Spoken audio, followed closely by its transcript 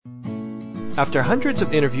After hundreds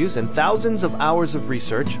of interviews and thousands of hours of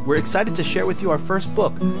research, we're excited to share with you our first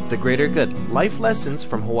book, The Greater Good, Life Lessons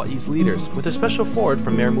from Hawaii's Leaders, with a special foreword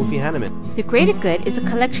from Mayor Mufi Hanneman. The Greater Good is a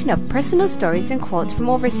collection of personal stories and quotes from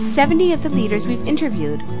over 70 of the leaders we've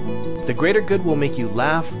interviewed. The Greater Good will make you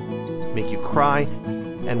laugh, make you cry,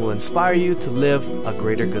 and will inspire you to live a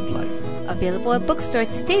greater good life. Available at bookstores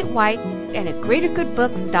statewide and at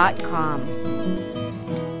greatergoodbooks.com.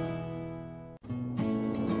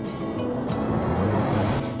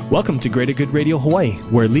 Welcome to Greater Good Radio Hawaii,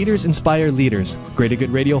 where leaders inspire leaders. Greater Good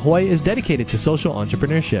Radio Hawaii is dedicated to social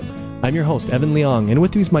entrepreneurship. I'm your host, Evan Leong, and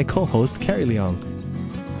with me is my co-host, Carrie Leong.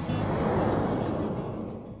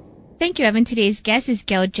 Thank you, Evan. Today's guest is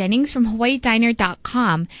Gail Jennings from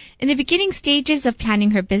HawaiiDiner.com. In the beginning stages of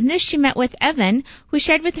planning her business, she met with Evan, who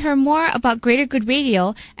shared with her more about Greater Good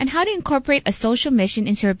Radio and how to incorporate a social mission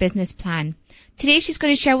into her business plan. Today, she's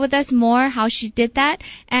going to share with us more how she did that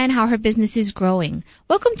and how her business is growing.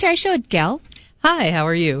 Welcome to our show, Gail. Hi, how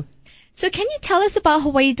are you? So can you tell us about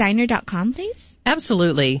HawaiiDiner.com, please?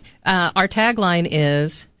 Absolutely. Our tagline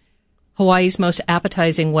is Hawaii's most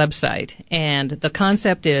appetizing website. And the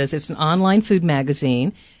concept is it's an online food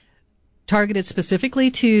magazine targeted specifically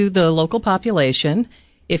to the local population.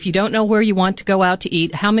 If you don't know where you want to go out to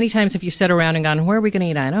eat, how many times have you sat around and gone, where are we going to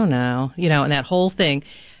eat? I don't know. And that whole thing.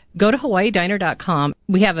 Go to HawaiiDiner.com.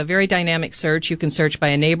 We have a very dynamic search. You can search by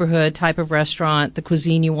a neighborhood, type of restaurant, the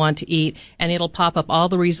cuisine you want to eat, and it'll pop up all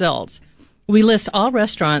the results. We list all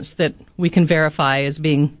restaurants that we can verify as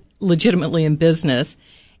being legitimately in business,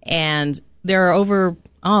 and there are over,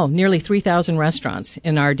 nearly 3,000 restaurants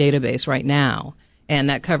in our database right now, and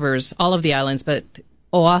that covers all of the islands, but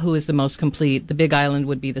Oahu is the most complete. The Big Island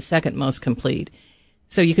would be the second most complete.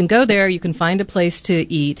 So you can go there, you can find a place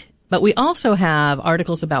to eat. But we also have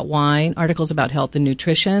articles about wine, articles about health and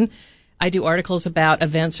nutrition. I do articles about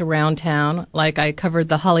events around town, like I covered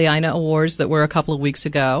the Haliaina Awards that were a couple of weeks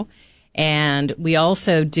ago. And we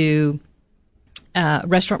also do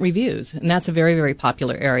restaurant reviews, and that's a very, very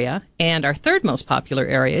popular area. And our third most popular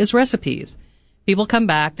area is recipes. People come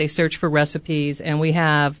back, they search for recipes, and we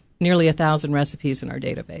have nearly 1,000 recipes in our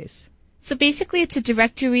database. So basically it's a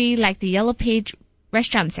directory like the Yellow Page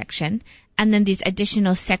restaurant section, and then these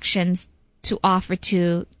additional sections to offer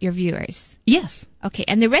to your viewers. Yes. Okay,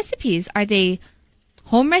 and the recipes, are they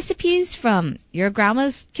home recipes from your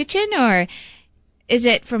grandma's kitchen, or is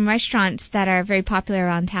it from restaurants that are very popular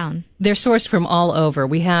around town? They're sourced from all over.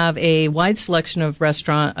 We have a wide selection of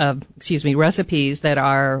recipes that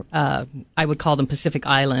are, I would call them Pacific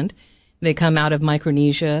Island. They come out of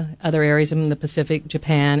Micronesia, other areas in the Pacific,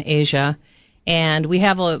 Japan, Asia. And we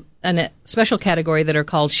have a special category that are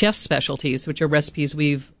called chef specialties, which are recipes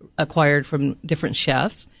we've acquired from different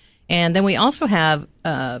chefs. And then we also have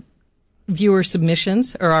viewer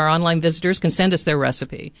submissions, or our online visitors can send us their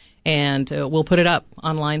recipe, and we'll put it up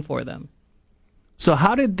online for them. So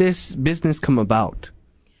how did this business come about?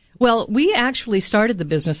 Well, we actually started the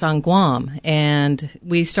business on Guam, and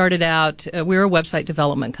we started out, we're a website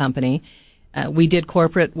development company. We did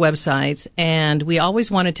corporate websites, and we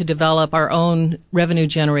always wanted to develop our own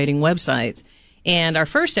revenue-generating websites. And our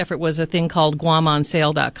first effort was a thing called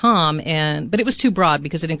GuamOnSale.com, but it was too broad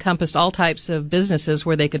because it encompassed all types of businesses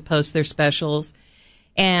where they could post their specials.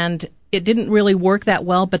 And it didn't really work that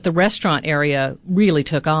well, but the restaurant area really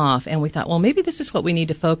took off. And we thought, well, maybe this is what we need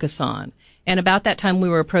to focus on. And about that time, we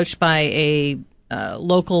were approached by a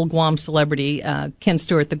local Guam celebrity, Ken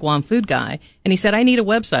Stewart, the Guam food guy, and he said, I need a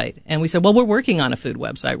website. And we said, well, we're working on a food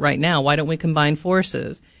website right now. Why don't we combine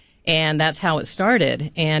forces? And that's how it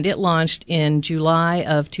started. And it launched in July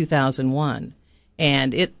of 2001.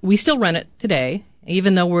 And we still run it today.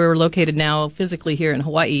 Even though we're located now physically here in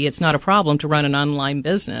Hawaii, it's not a problem to run an online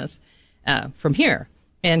business from here.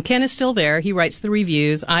 And Ken is still there. He writes the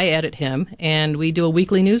reviews. I edit him, and we do a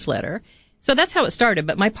weekly newsletter. So that's how it started.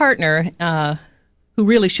 But my partner, who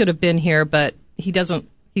really should have been here, but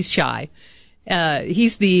he's shy.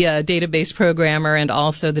 He's the database programmer and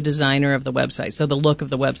also the designer of the website. So the look of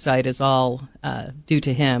the website is all due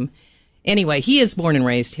to him. Anyway, he is born and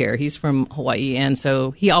raised here. He's from Hawaii, and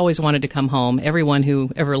so he always wanted to come home. Everyone who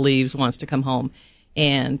ever leaves wants to come home.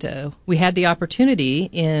 And we had the opportunity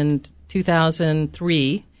in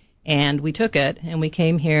 2003, and we took it, and we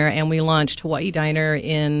came here, and we launched Hawaii Diner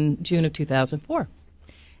in June of 2004.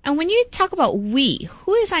 And when you talk about we,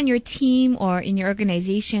 who is on your team or in your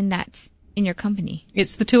organization that's in your company?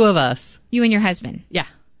 It's the two of us. You and your husband? Yeah.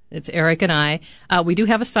 It's Eric and I. We do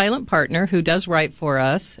have a silent partner who does write for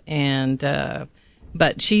us,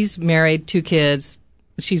 but she's married, 2 kids.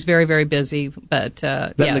 She's very, very busy. But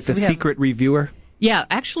like the secret reviewer? Yeah,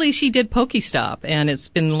 actually, she did Pokestop, and it's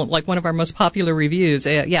been like one of our most popular reviews.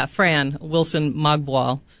 Fran Wilson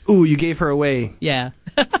Magboil. Ooh, you gave her away. Yeah.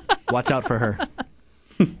 Watch out for her.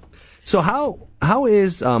 So how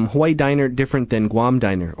is Hawaii Diner different than Guam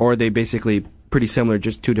Diner? Or are they basically pretty similar,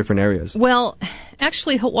 just two different areas? Well,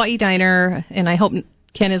 actually, Hawaii Diner, and I hope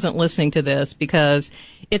Ken isn't listening to this, because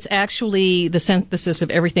it's actually the synthesis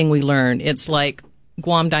of everything we learned. It's like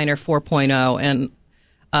Guam Diner 4.0, and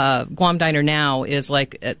Guam Diner now is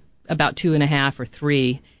like at about 2.5 or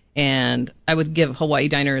 3, and I would give Hawaii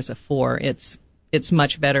Diner as a 4. It's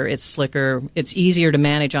much better. It's slicker. It's easier to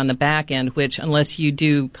manage on the back end, which unless you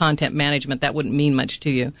do content management, that wouldn't mean much to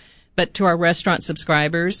you. But to our restaurant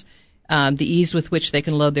subscribers, the ease with which they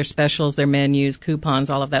can load their specials, their menus, coupons,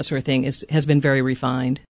 all of that sort of thing has been very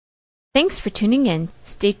refined. Thanks for tuning in.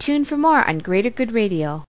 Stay tuned for more on Greater Good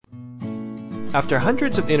Radio. After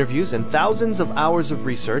hundreds of interviews and thousands of hours of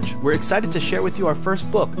research, we're excited to share with you our first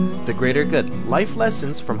book, The Greater Good, Life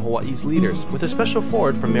Lessons from Hawaii's Leaders, with a special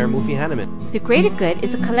foreword from Mayor Mufi Hanneman. The Greater Good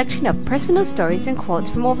is a collection of personal stories and quotes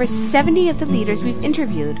from over 70 of the leaders we've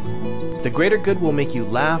interviewed. The Greater Good will make you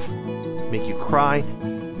laugh, make you cry,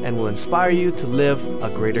 and will inspire you to live a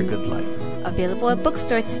greater good life. Available at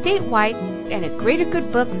bookstores statewide and at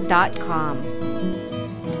greatergoodbooks.com.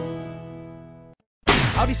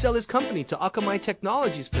 How'd he sell his company to Akamai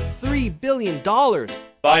Technologies for $3 billion?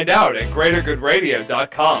 Find out at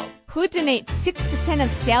greatergoodradio.com. Who donates 6%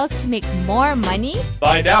 of sales to make more money?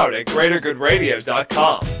 Find out at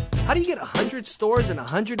greatergoodradio.com. How do you get 100 stores and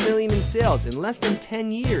 $100 million in sales in less than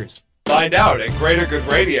 10 years? Find out at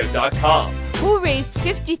greatergoodradio.com. Who raised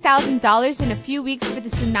 $50,000 in a few weeks for the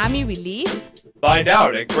tsunami relief? Find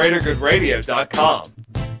out at greatergoodradio.com.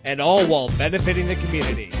 And all while benefiting the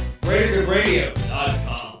community.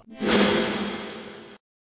 greatergoodradio.com.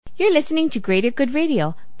 You're listening to Greater Good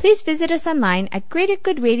Radio. Please visit us online at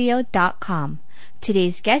greatergoodradio.com.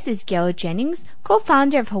 Today's guest is Gail Jennings,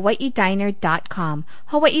 co-founder of HawaiiDiner.com,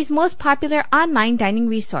 Hawaii's most popular online dining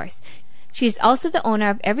resource. She is also the owner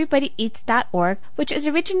of EverybodyEats.org, which was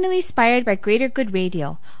originally inspired by Greater Good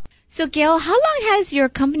Radio. So, Gail, how long has your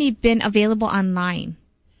company been available online?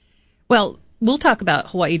 Well, we'll talk about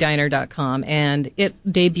HawaiiDiner.com, and it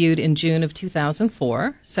debuted in June of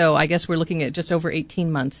 2004. So I guess we're looking at just over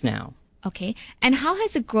 18 months now. Okay. And how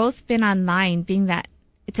has the growth been online, being that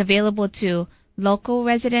it's available to local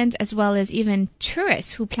residents as well as even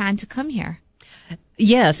tourists who plan to come here?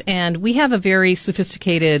 Yes, and we have a very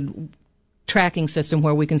sophisticated tracking system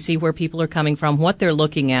where we can see where people are coming from, what they're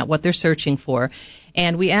looking at, what they're searching for.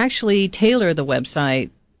 And we actually tailor the website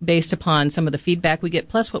based upon some of the feedback we get,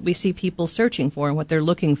 plus what we see people searching for and what they're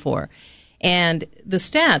looking for. And the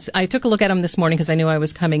stats, I took a look at them this morning because I knew I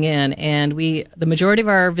was coming in, and the majority of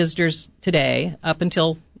our visitors today, up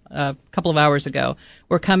until a couple of hours ago,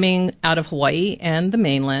 were coming out of Hawaii and the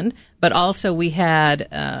mainland, but also we had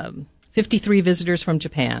 53 visitors from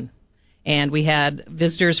Japan, and we had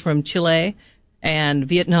visitors from Chile and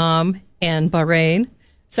Vietnam and Bahrain.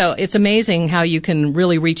 So it's amazing how you can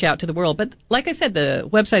really reach out to the world. But like I said, the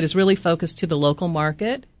website is really focused to the local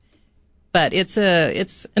market. But it's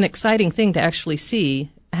an exciting thing to actually see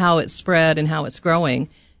how it's spread and how it's growing.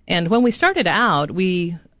 And when we started out,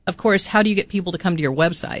 of course, how do you get people to come to your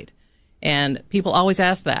website? And people always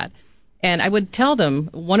ask that. And I would tell them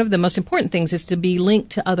one of the most important things is to be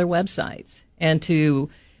linked to other websites, and to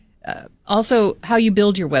also how you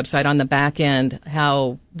build your website on the back end,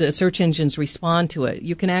 how the search engines respond to it.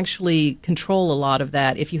 You can actually control a lot of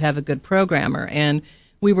that if you have a good programmer. And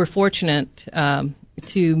we were fortunate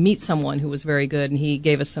to meet someone who was very good, and he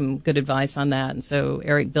gave us some good advice on that. And so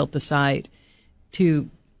Eric built the site to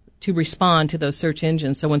respond to those search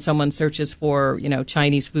engines. So when someone searches for,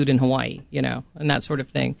 Chinese food in Hawaii, and that sort of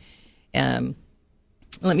thing. Let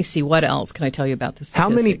me see, what else can I tell you about this? How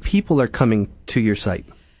many people are coming to your site?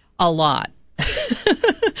 A lot.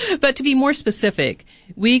 But to be more specific,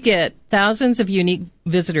 we get thousands of unique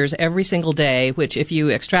visitors every single day, which if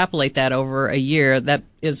you extrapolate that over a year, that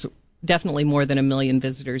is definitely more than 1 million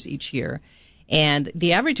visitors each year. And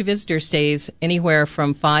the average visitor stays anywhere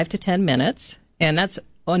from 5 to 10 minutes. And that's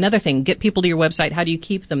another thing. Get people to your website. How do you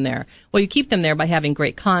keep them there? Well, you keep them there by having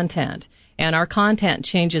great content. And our content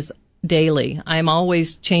changes daily. I'm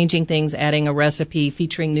always changing things, adding a recipe,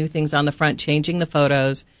 featuring new things on the front, changing the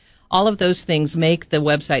photos. All of those things make the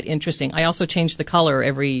website interesting. I also change the color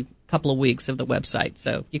every couple of weeks of the website.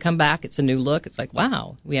 So you come back, it's a new look. It's like,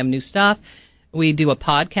 wow, we have new stuff. We do a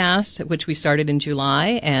podcast, which we started in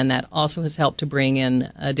July, and that also has helped to bring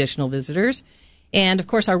in additional visitors. And, of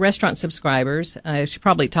course, our restaurant subscribers, I should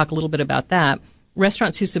probably talk a little bit about that.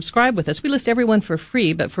 restaurants who subscribe with us, we list everyone for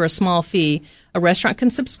free, but for a small fee, a restaurant can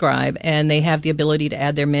subscribe, and they have the ability to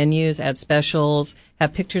add their menus, add specials,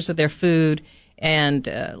 have pictures of their food. And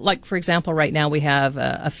like, for example, right now we have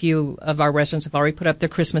a few of our restaurants have already put up their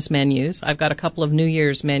Christmas menus. I've got a couple of New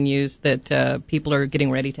Year's menus that people are getting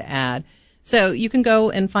ready to add. So you can go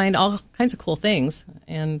and find all kinds of cool things.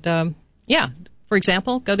 And, for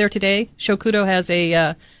example, go there today. Shokudo has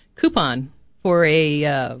a coupon for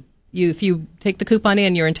if you take the coupon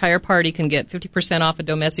in, your entire party can get 50% off a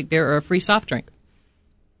domestic beer or a free soft drink.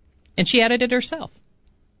 And she added it herself.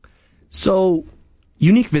 So,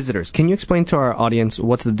 unique visitors. Can you explain to our audience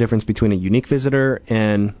what's the difference between a unique visitor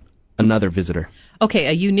and another visitor? Okay,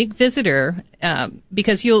 a unique visitor,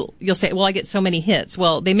 because you'll say, well, I get so many hits.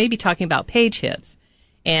 Well, they may be talking about page hits.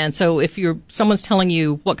 And so if someone's telling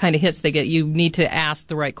you what kind of hits they get, you need to ask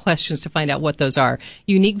the right questions to find out what those are.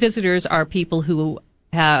 Unique visitors are people who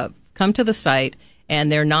have come to the site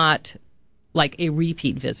and they're not like a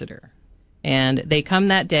repeat visitor. And they come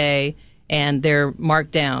that day and they're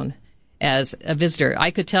marked down as a visitor.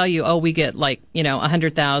 I could tell you, we get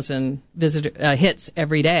 100,000 hits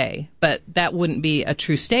every day, but that wouldn't be a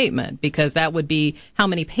true statement, because that would be how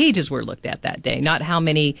many pages were looked at that day, not how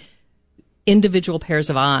many individual pairs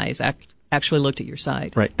of eyes actually looked at your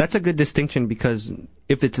site. Right. That's a good distinction, because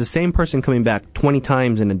if it's the same person coming back 20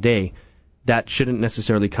 times in a day, that shouldn't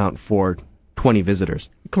necessarily count for 20 visitors.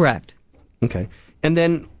 Correct. Okay. And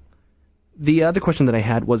then the other question that I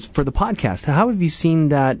had was for the podcast. How have you seen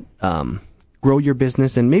that grow your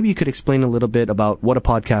business? And maybe you could explain a little bit about what a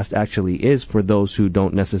podcast actually is for those who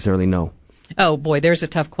don't necessarily know. Oh, boy, there's a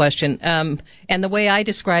tough question. And the way I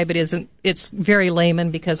describe it it's very layman,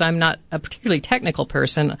 because I'm not a particularly technical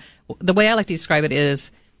person. The way I like to describe it is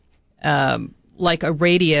like a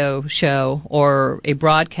radio show or a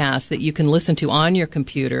broadcast that you can listen to on your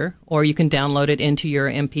computer, or you can download it into your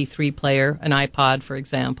MP3 player, an iPod, for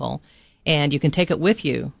example, and you can take it with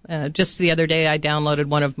you. Just the other day, I downloaded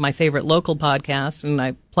one of my favorite local podcasts, and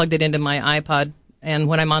I plugged it into my iPod, and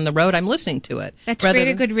when I'm on the road, I'm listening to it. That's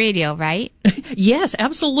Greater Good Radio, right? Yes,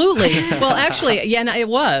 absolutely. Well, actually, yeah, it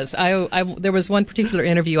was. There was one particular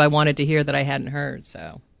interview I wanted to hear that I hadn't heard,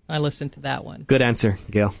 so I listened to that one. Good answer,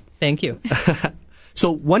 Gail. Thank you.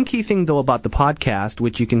 So one key thing, though, about the podcast,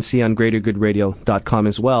 which you can see on greatergoodradio.com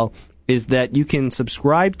as well, is that you can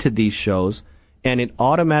subscribe to these shows, and it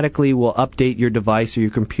automatically will update your device or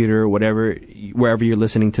your computer, wherever you're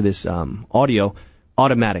listening to this audio,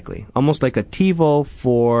 automatically. Almost like a TiVo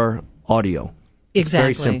for audio. Exactly. It's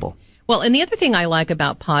very simple. Well, and the other thing I like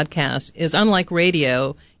about podcasts is, unlike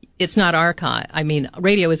radio, it's not archived. I mean,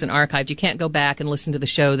 radio isn't archived. You can't go back and listen to the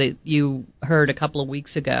show that you heard a couple of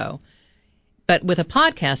weeks ago. But with a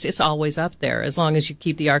podcast, it's always up there as long as you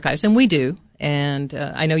keep the archives. And we do. And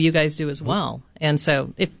I know you guys do as well. And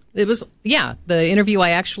so the interview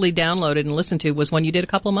I actually downloaded and listened to was one you did a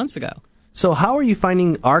couple of months ago. So how are you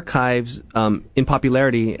finding archives in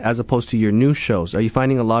popularity as opposed to your new shows? Are you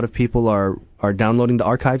finding a lot of people are downloading the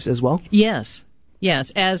archives as well? Yes.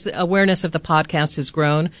 As awareness of the podcast has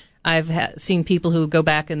grown, I've seen people who go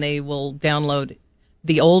back and they will download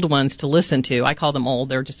the old ones to listen to. I call them old.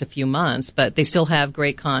 They're just a few months, but they still have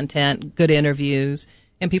great content, good interviews,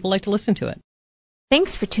 and people like to listen to it.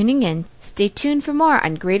 Thanks for tuning in. Stay tuned for more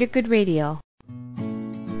on Greater Good Radio.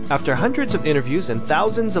 After hundreds of interviews and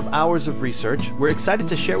thousands of hours of research, we're excited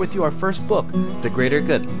to share with you our first book, The Greater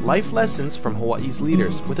Good, Life Lessons from Hawaii's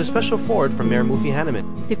Leaders, with a special foreword from Mayor Mufi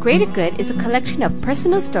Hanneman. The Greater Good is a collection of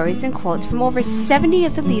personal stories and quotes from over 70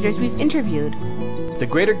 of the leaders we've interviewed. The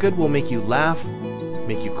Greater Good will make you laugh,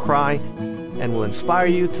 make you cry, and will inspire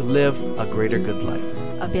you to live a greater good life.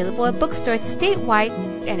 Available at bookstores statewide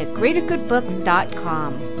and at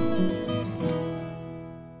greatergoodbooks.com.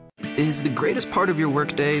 Is the greatest part of your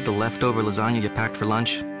workday the leftover lasagna you packed for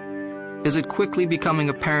lunch? Is it quickly becoming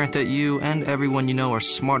apparent that you and everyone you know are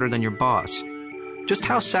smarter than your boss? Just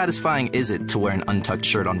how satisfying is it to wear an untucked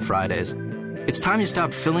shirt on Fridays? It's time you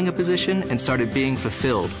stopped filling a position and started being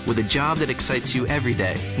fulfilled with a job that excites you every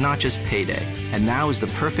day, not just payday. And now is the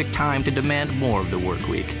perfect time to demand more of the work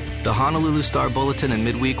week. The Honolulu Star Bulletin and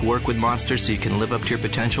Midweek work with Monster so you can live up to your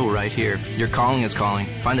potential right here. Your calling is calling.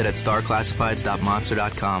 Find it at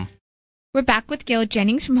starclassifieds.monster.com. We're back with Gail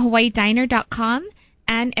Jennings from HawaiiDiner.com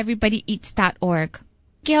and EverybodyEats.org.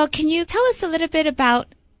 Gail, can you tell us a little bit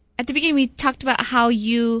about, at the beginning we talked about how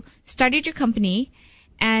you started your company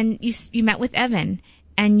and you met with Evan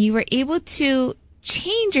and you were able to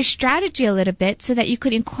change your strategy a little bit so that you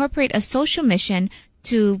could incorporate a social mission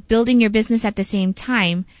to building your business at the same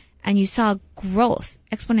time, and you saw growth,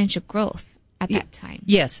 exponential growth at that time.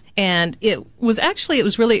 Yes, and it was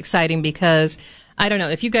really exciting because I don't know.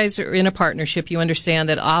 If you guys are in a partnership, you understand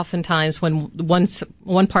that oftentimes when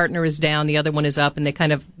one partner is down, the other one is up, and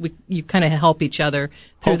you kind of help each other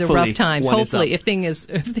through the rough times. Hopefully, if things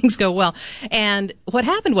go well. And what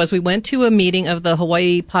happened was we went to a meeting of the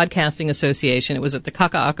Hawaii Podcasting Association. It was at the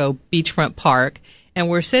Kaka'ako Beachfront Park, and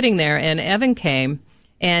we're sitting there, and Evan came,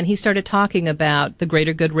 and he started talking about the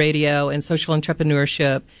Greater Good Radio and social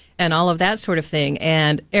entrepreneurship and all of that sort of thing.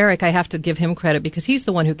 And Eric, I have to give him credit because he's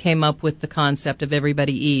the one who came up with the concept of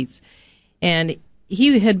Everybody Eats. And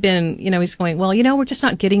he had been, he's going, well, we're just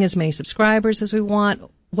not getting as many subscribers as we want.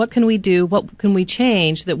 What can we do? What can we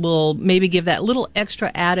change that will maybe give that little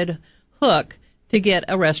extra added hook to get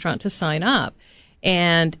a restaurant to sign up?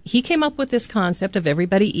 And he came up with this concept of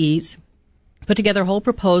Everybody Eats, put together a whole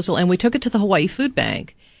proposal, and we took it to the Hawaii Food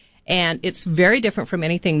Bank. And it's very different from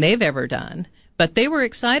anything they've ever done. But they were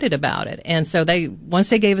excited about it. And so once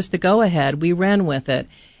they gave us the go-ahead, we ran with it.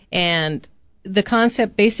 And the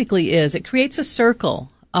concept basically is it creates a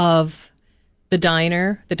circle of the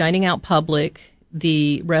diner, the dining out public,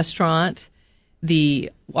 the restaurant,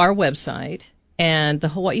 our website, and the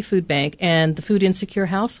Hawaii Food Bank, and the food insecure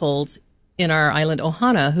households in our island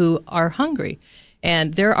Ohana who are hungry.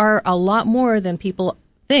 And there are a lot more than people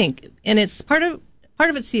think. And it's part of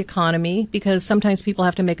it's the economy, because sometimes people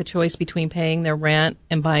have to make a choice between paying their rent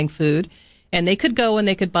and buying food. And they could go and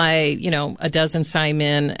they could buy, a dozen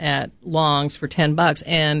Saimin at Long's for $10.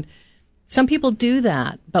 And some people do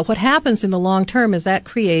that. But what happens in the long term is that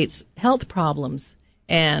creates health problems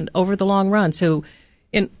and over the long run. So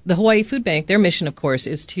in the Hawaii Food Bank, their mission, of course,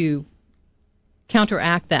 is to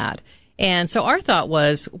counteract that. And so our thought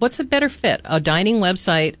was, what's a better fit? A dining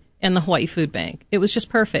website and the Hawaii Food Bank. It was just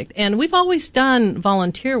perfect. And we've always done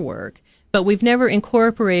volunteer work, but we've never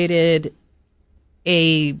incorporated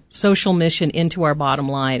a social mission into our bottom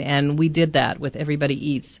line. And we did that with Everybody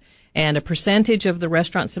Eats. And a percentage of the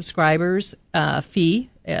restaurant subscribers'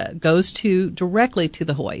 fee goes directly to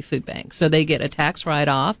the Hawaii Food Bank. So they get a tax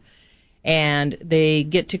write-off, and they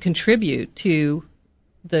get to contribute to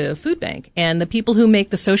the food bank. And the people who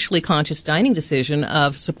make the socially conscious dining decision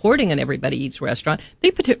of supporting an Everybody Eats restaurant,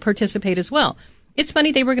 they participate as well. It's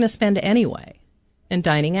money they were going to spend anyway in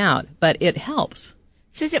dining out, but it helps.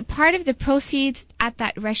 So is it part of the proceeds at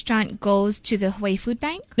that restaurant goes to the Hawaii Food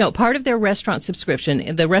Bank? No, part of their restaurant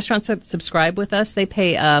subscription. The restaurants that subscribe with us, they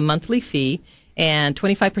pay a monthly fee, and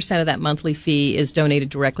 25% of that monthly fee is donated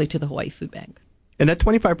directly to the Hawaii Food Bank. And that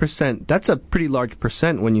 25%, that's a pretty large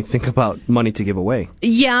percent when you think about money to give away.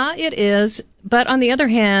 Yeah, it is. But on the other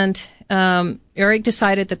hand, Eric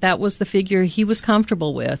decided that was the figure he was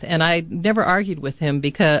comfortable with. And I never argued with him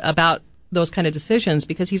about those kind of decisions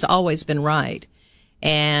because he's always been right.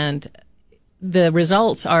 And the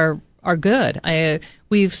results are good.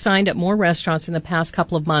 We've signed up more restaurants in the past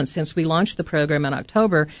couple of months since we launched the program in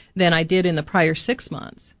October than I did in the prior 6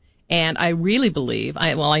 months. And I really believe,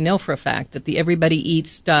 I know for a fact that the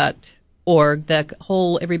EverybodyEats.org, the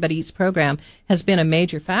whole Everybody Eats program, has been a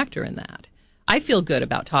major factor in that. I feel good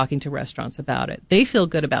about talking to restaurants about it. They feel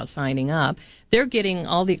good about signing up. They're getting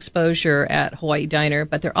all the exposure at Hawaii Diner,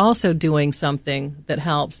 but they're also doing something that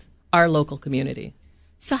helps our local community.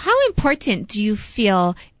 So how important do you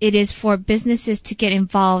feel it is for businesses to get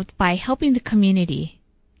involved by helping the community?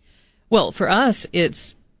 Well, for us,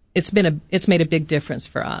 it's made a big difference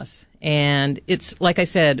for us. And it's, like I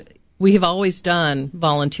said, we have always done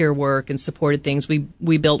volunteer work and supported things.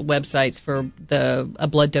 We built websites for a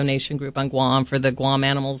blood donation group on Guam, for the Guam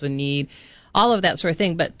Animals in Need, all of that sort of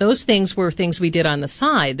thing. But those things were things we did on the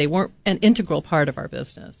side. They weren't an integral part of our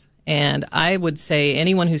business. And I would say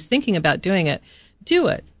anyone who's thinking about doing it, do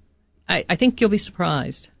it. I think you'll be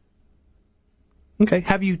surprised. Okay.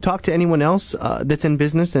 Have you talked to anyone else that's in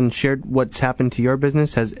business and shared what's happened to your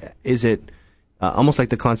business? Is it almost like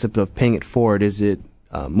the concept of paying it forward? Is it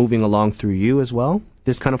moving along through you as well,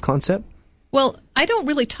 this kind of concept? Well, I don't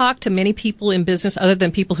really talk to many people in business other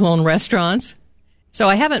than people who own restaurants. So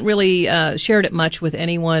I haven't really shared it much with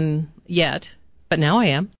anyone yet, but now I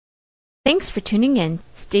am. Thanks for tuning in.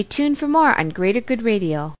 Stay tuned for more on Greater Good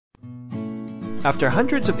Radio. After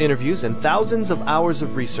hundreds of interviews and thousands of hours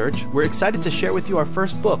of research, we're excited to share with you our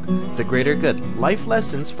first book, The Greater Good, Life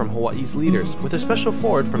Lessons from Hawaii's Leaders, with a special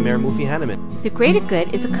foreword from Mayor Mufi Hanneman. The Greater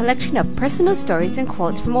Good is a collection of personal stories and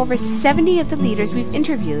quotes from over 70 of the leaders we've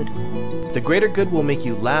interviewed. The Greater Good will make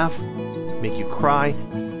you laugh, make you cry,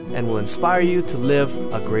 and will inspire you to live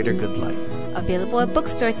a greater good life. Available at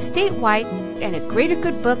bookstores statewide and at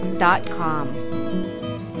greatergoodbooks.com.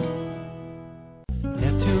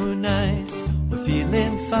 Neptune nights, we're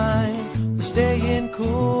feeling fine. We're staying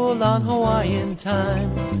cool on Hawaiian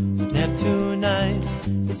time. Neptune nights,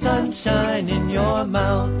 the sunshine in your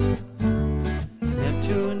mouth.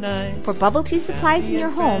 Neptune ice. For bubble tea supplies in your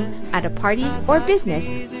home, at a party, or business,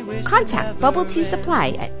 contact Bubble Tea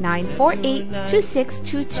Supply at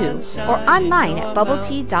 948-2622 or online at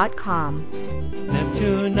bubbletea.com.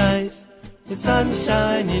 Neptune ice, the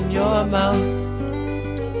sunshine in your mouth.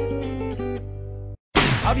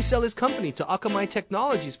 How'd he sell his company to Akamai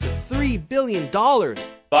Technologies for $3 billion?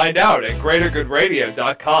 Find out at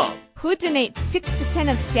GreaterGoodRadio.com. Who donates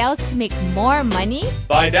 6% of sales to make more money?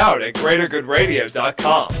 Find out at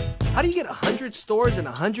GreaterGoodRadio.com. How do you get 100 stores and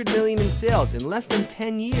 $100 million in sales in less than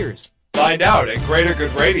 10 years? Find out at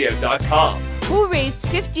GreaterGoodRadio.com. Who raised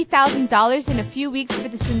 $50,000 in a few weeks for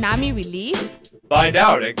the tsunami relief? Find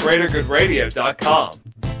out at GreaterGoodRadio.com.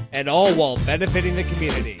 And all while benefiting the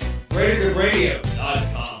community.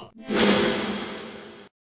 GreaterGoodRadio.com.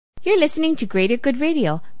 You're listening to Greater Good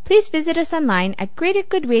Radio. Please visit us online at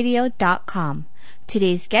greatergoodradio.com.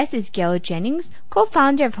 Today's guest is Gail Jennings,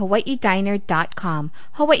 co-founder of HawaiiDiner.com,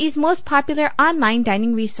 Hawaii's most popular online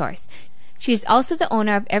dining resource. She is also the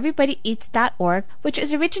owner of EverybodyEats.org, which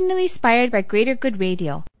was originally inspired by Greater Good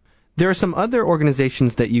Radio. There are some other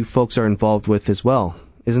organizations that you folks are involved with as well,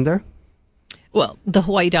 isn't there? Well, the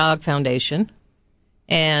Hawaii Dog Foundation.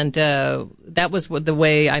 And that was the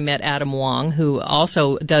way I met Adam Wong, who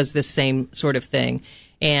also does this same sort of thing.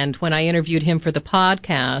 And when I interviewed him for the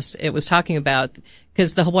podcast, it was talking about,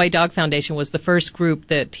 because the Hawaii Dog Foundation was the first group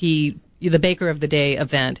that the Baker of the Day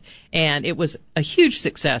event, and it was a huge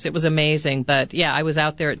success. It was amazing. But yeah, I was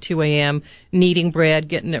out there at 2 a.m. kneading bread,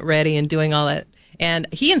 getting it ready, and doing all that. And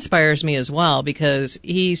he inspires me as well because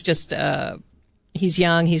he's just, he's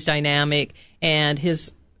young, he's dynamic, and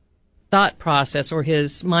his thought process or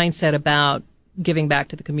his mindset about giving back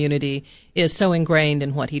to the community is so ingrained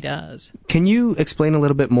in what he does. Can you explain a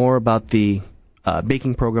little bit more about the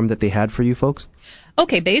baking program that they had for you folks?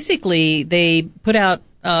 Okay, basically they put out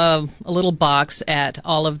a little box at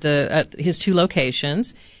all of his two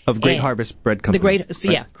locations of Great Harvest Bread Company.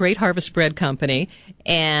 Great Harvest Bread Company,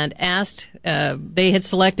 and asked. They had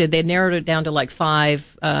selected. They narrowed it down to like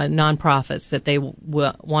 5 nonprofits that they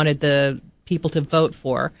wanted the people to vote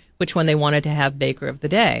for, which one they wanted to have Baker of the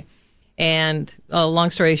Day. And long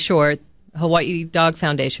story short, Hawaii Dog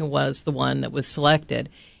Foundation was the one that was selected.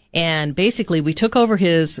 And basically, we took over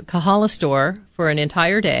his Kahala store for an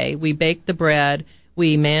entire day. We baked the bread.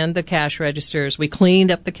 We manned the cash registers. We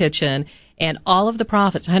cleaned up the kitchen. And all of the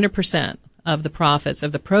profits, 100% of the profits,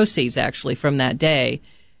 of the proceeds actually from that day,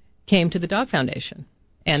 came to the Dog Foundation.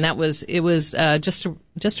 And it was just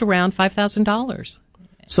around $5,000.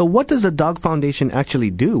 So what does the Dog Foundation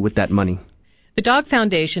actually do with that money? The Dog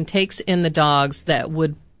Foundation takes in the dogs that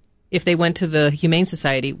would, if they went to the Humane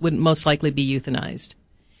Society, would most likely be euthanized.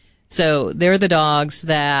 So they're the dogs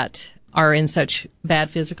that are in such bad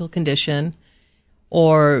physical condition,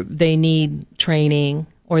 or they need training,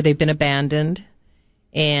 or they've been abandoned.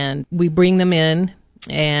 And we bring them in,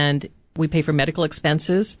 and we pay for medical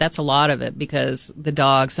expenses. That's a lot of it because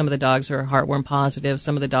some of the dogs are heartworm positive.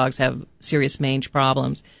 Some of the dogs have serious mange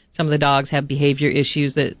problems. Some of the dogs have behavior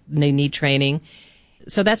issues that they need training.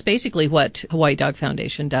 So that's basically what Hawaii Dog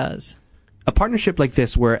Foundation does. A partnership like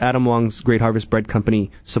this where Adam Wong's Great Harvest Bread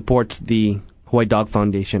Company supports the Hawaii Dog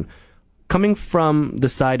Foundation, coming from the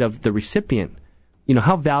side of the recipient,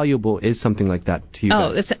 how valuable is something like that to you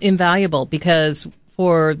guys? Oh, it's invaluable because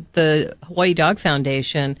for the Hawaii Dog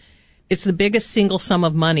Foundation, it's the biggest single sum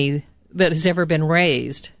of money that has ever been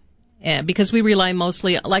raised, because we rely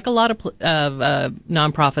mostly, like a lot of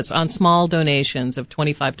nonprofits, on small donations of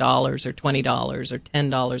 $25 or $20 or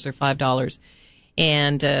 $10 or $5.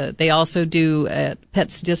 And they also do a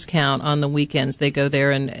Pets Discount on the weekends. They go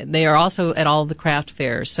there, and they are also at all the craft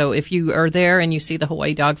fairs. So if you are there and you see the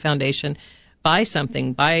Hawaii Dog Foundation, buy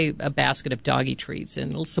a basket of doggy treats,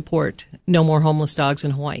 and it'll support No More Homeless Dogs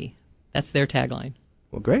in Hawaii. That's their tagline.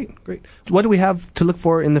 Well, great. What do we have to look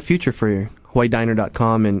for in the future for your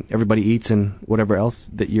HawaiiDiner.com and Everybody Eats and whatever else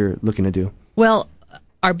that you're looking to do? Well,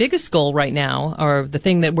 our biggest goal right now, or the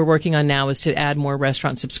thing that we're working on now, is to add more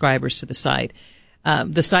restaurant subscribers to the site.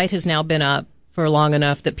 The site has now been up for long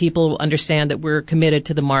enough that people understand that we're committed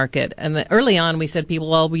to the market. And early on, we said people,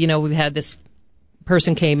 well, we've had this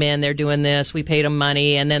person came in, they're doing this, we paid them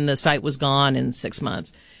money, and then the site was gone in 6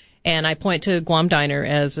 months. And I point to Guam Diner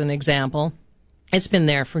as an example. It's been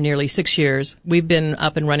there for nearly 6 years. We've been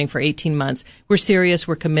up and running for 18 months. We're serious.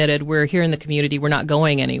 We're committed. We're here in the community. We're not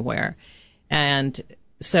going anywhere. And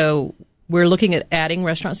so we're looking at adding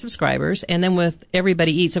restaurant subscribers. And then with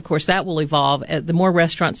Everybody Eats, of course, that will evolve. The more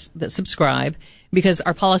restaurants that subscribe, because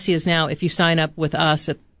our policy is now if you sign up with us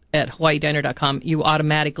at HawaiiDiner.com, you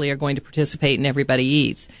automatically are going to participate in Everybody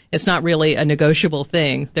Eats. It's not really a negotiable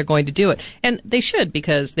thing. They're going to do it. And they should,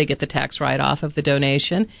 because they get the tax write-off of the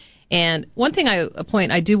donation. And one thing a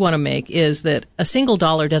point I do want to make is that a single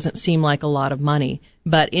dollar doesn't seem like a lot of money,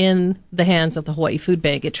 but in the hands of the Hawaii Food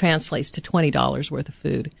Bank, it translates to $20 worth of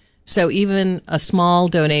food. So even a small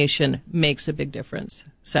donation makes a big difference.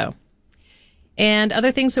 So, and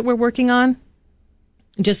other things that we're working on,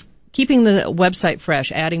 just keeping the website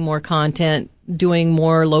fresh, adding more content, doing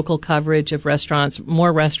more local coverage of restaurants,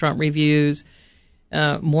 more restaurant reviews,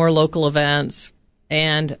 more local events,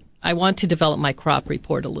 and I want to develop my crop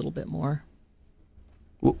report a little bit more.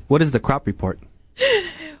 What is the crop report?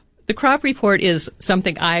 The crop report is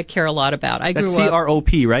something I care a lot about. I grew up... That's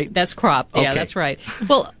C-R-O-P, right? That's crop. Yeah, okay. That's right.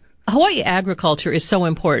 Well, Hawaii agriculture is so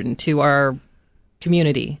important to our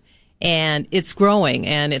community, and it's growing,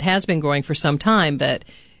 and it has been growing for some time, but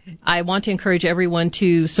I want to encourage everyone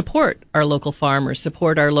to support our local farmers,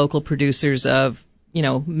 support our local producers of,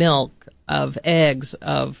 milk, of eggs,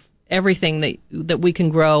 of everything that we can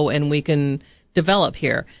grow and we can develop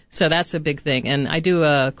here. So that's a big thing. And I do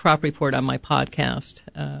a crop report on my podcast,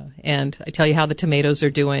 and I tell you how the tomatoes are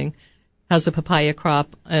doing, how's the papaya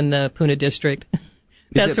crop in the Puna district.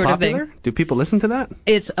 That is it sort popular? Of thing. Do people listen to that?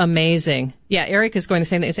 It's amazing. Yeah, Eric is going to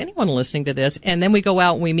say, is anyone listening to this? And then we go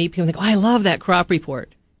out and we meet people and think, I love that crop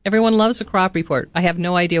report. Everyone loves a crop report. I have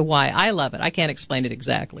no idea why. I love it. I can't explain it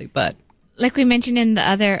exactly, but... Like we mentioned in the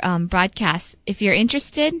other broadcasts, if you're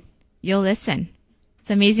interested, you'll listen. It's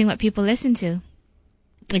amazing what people listen to.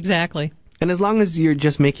 Exactly. And as long as you're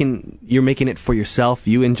just making it for yourself,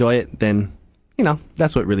 you enjoy it, then,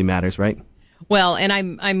 that's what really matters, right? Well, and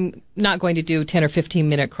I'm not going to do 10 or 15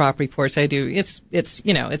 minute crop reports.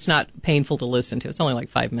 It's not painful to listen to. It's only like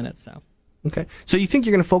 5 minutes, so. Okay. So you think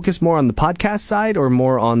you're going to focus more on the podcast side or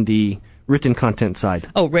more on the written content side?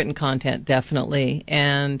 Oh, written content, definitely.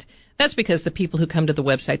 And that's because the people who come to the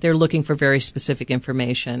website, they're looking for very specific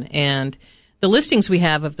information. And the listings we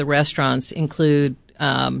have of the restaurants include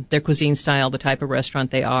their cuisine style, the type of restaurant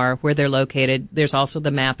they are, where they're located. There's also the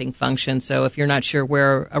mapping function. So if you're not sure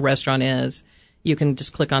where a restaurant is, you can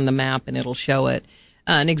just click on the map and it'll show it.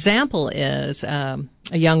 An example is a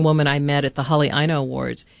young woman I met at the Holly Aina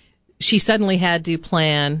Awards. She suddenly had to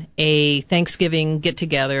plan a Thanksgiving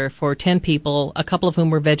get-together for 10 people, a couple of whom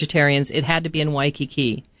were vegetarians. It had to be in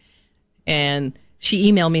Waikiki. And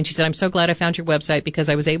she emailed me and she said, I'm so glad I found your website because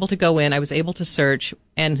I was able to go in, I was able to search,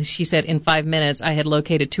 and she said in 5 minutes I had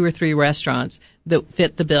located 2 or 3 restaurants that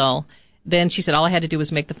fit the bill. Then she said all I had to do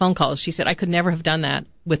was make the phone calls. She said I could never have done that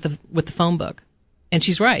with the phone book. And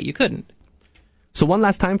she's right, you couldn't. So one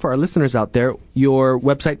last time for our listeners out there, your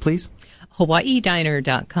website, please.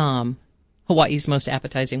 HawaiiDiner.com, Hawaii's most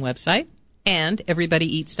appetizing website, and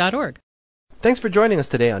EverybodyEats.org. Thanks for joining us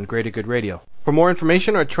today on Greater Good Radio. For more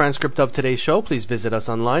information or a transcript of today's show, please visit us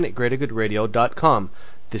online at greatergoodradio.com.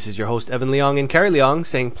 This is your host, Evan Leong and Carrie Leong,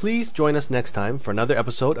 saying please join us next time for another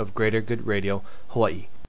episode of Greater Good Radio Hawaii.